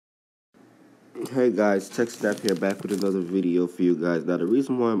Hey guys, TechSnap here, back with another video for you guys. Now the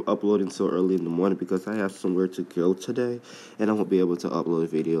reason why I'm uploading so early in the morning because I have somewhere to go today and I won't be able to upload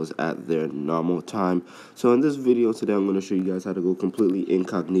videos at their normal time. So in this video today I'm going to show you guys how to go completely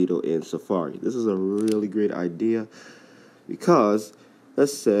incognito in Safari. This is a really great idea because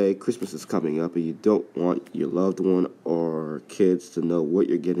let's say Christmas is coming up and you don't want your loved one or kids to know what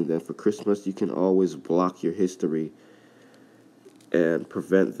you're getting them for Christmas. You can always block your history and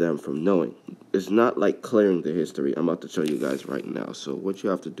prevent them from knowing. It's not like clearing the history. I'm about to show you guys right now. So what you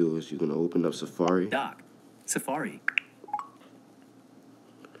have to do is you're going to open up Safari. Dock. Safari.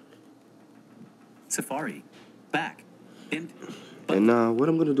 Safari. Back. End. And now what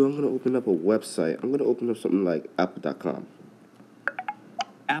I'm going to do, I'm going to open up a website. I'm going to open up something like apple.com.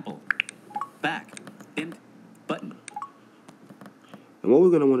 Apple. Back. End. Button. And what we're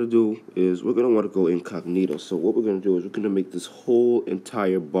going to want to do is we're going to want to go incognito. So what we're going to do is we're going to make this whole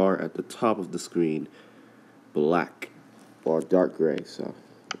entire bar at the top of the screen black or dark gray. So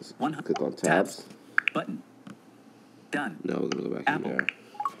let's click on tabs. Button. Done. Now we're going to go back Apple. in there.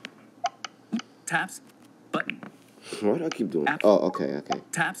 Taps. Button. Why do I keep doing Apple. Oh, okay.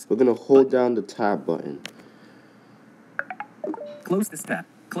 Taps. We're going to hold down the tab button. Close this tab.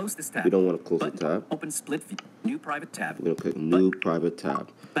 Close this tab. We don't want to close Button. the tab. Open split view. New private tab. We're going to click new private tab.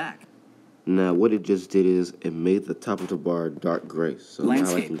 Back. Now what it just did is it made the top of the bar dark gray. So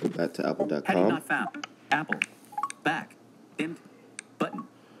Landscape. now I can go back to Heading apple.com. not found. Apple. Back. End. Button.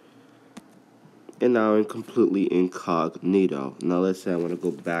 And now I'm completely incognito. Now let's say I want to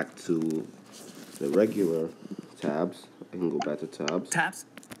go back to the regular tabs. I can go back to tabs. Tabs.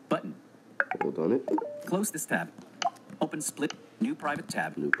 Button. Hold on it. Close this tab. Open split. New private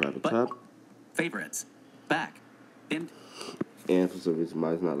tab. New private Button. tab. Favorites. Back. End. And for some reason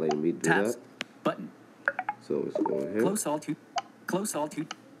mine's not letting me do Tabs. that. Button. So let's go ahead. Close all to. Close all to.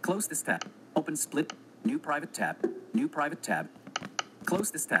 Close this tab. Open split. New private tab. New private tab. Close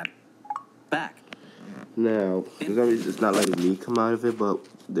this tab. Back. Now, for some reason it's not letting me come out of it, but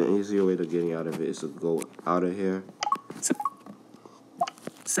the easier way to getting out of it is to go out of here.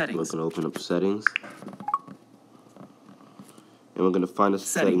 Settings. We're going to open up settings. And we're going to find the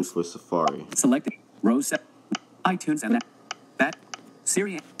settings for Safari. Selected. Row set. iTunes and that.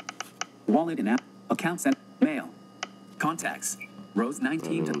 Siri. Wallet and app. Accounts and mail. Contacts. Rows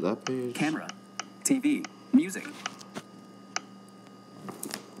 19 And to on that page. camera. TV. Music.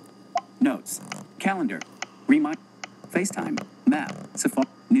 Notes. Calendar. Remind. FaceTime. Map. Safari.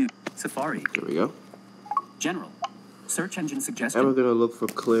 New. Safari. There we go. General. Search engine And we're suggestion. going to look for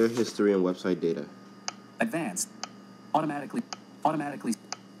clear history and website data. Advanced. Automatically.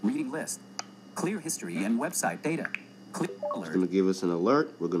 Reading list. Clear history and website data. Clear It's going alert. to give us an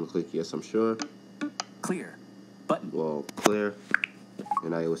alert. We're going to click yes, I'm sure. Clear. Button. Well, clear.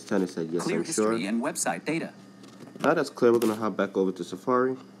 In iOS 10 it said yes, Clear I'm sure. history and website data. Now that's clear, we're going to hop back over to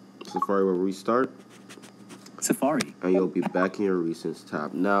Safari. Safari will restart. Safari. And you'll be back in your recents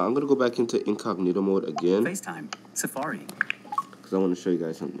tab. Now I'm going to go back into incognito mode again. FaceTime. Safari. Because I want to show you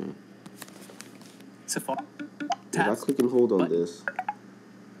guys something. Safari. If I Tabs. click and hold on Button. this,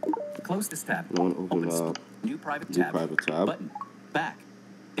 Close this tab. I want to open up New private new tab. private tab. Button. Back.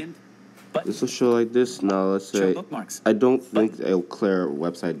 End. Button. This will show like this. Now let's Show say bookmarks. I don't think it'll clear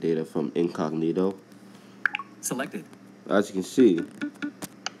website data from incognito. Selected. As you can see,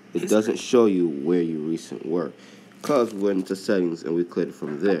 it doesn't show you where you recent were. Because we went into settings and we cleared it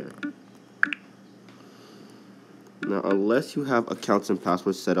from there. Now, unless you have accounts and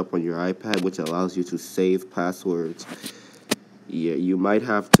passwords set up on your iPad, which allows you to save passwords, yeah, you might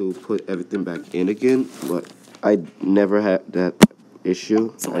have to put everything back in again, but I never had that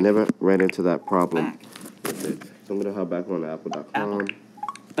issue. I never ran into that problem Back. with it. So I'm going to hop back on apple.com. Apple.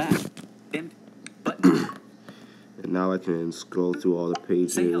 Back. End. Button. And now I can scroll through all the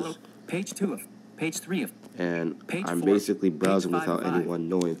pages. Say hello. Page 2 of. Page 3 of. And Page I'm 4, basically browsing page 5 without of 5. anyone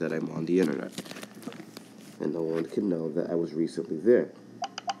knowing that I'm on the internet. And no one can know that I was recently there.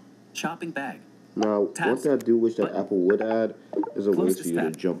 Shopping bag. Now, Tabs. one thing I do wish that Button. Apple would add is a way Close for this you to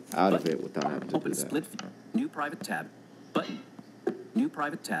tab. jump out of Button. it without having to Open do that. split. New private tab. Button. New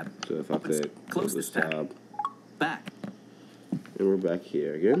private tab. So if I Open click close this this tab. tab, Back. and we're back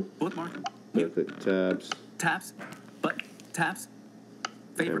here again. Bookmark. We're New. going to click tabs, Tabs. Button. Tabs.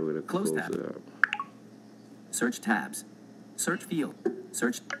 and Favorite. we're going to Close close tab. it out. Search tabs. Search field.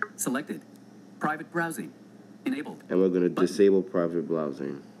 Search. Selected. Private browsing. Enabled. And we're going to Button. disable private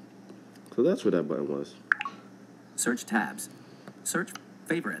browsing. So that's what that button was. Search tabs. Search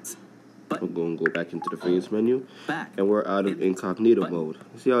favorites. We're Button. going to go back into the favorites menu. Back. And we're out of In. incognito Button. mode.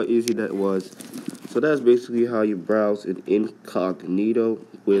 See how easy that was? So that's basically how you browse in incognito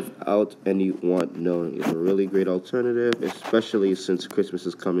without anyone knowing. It's a really great alternative, especially since Christmas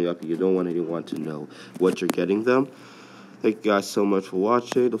is coming up and you don't want anyone to know what you're getting them. Thank you guys so much for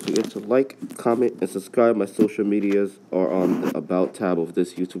watching. Don't forget to like, comment, and subscribe. My social medias are on the About tab of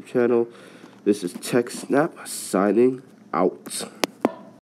this YouTube channel. This is TechSnap signing out.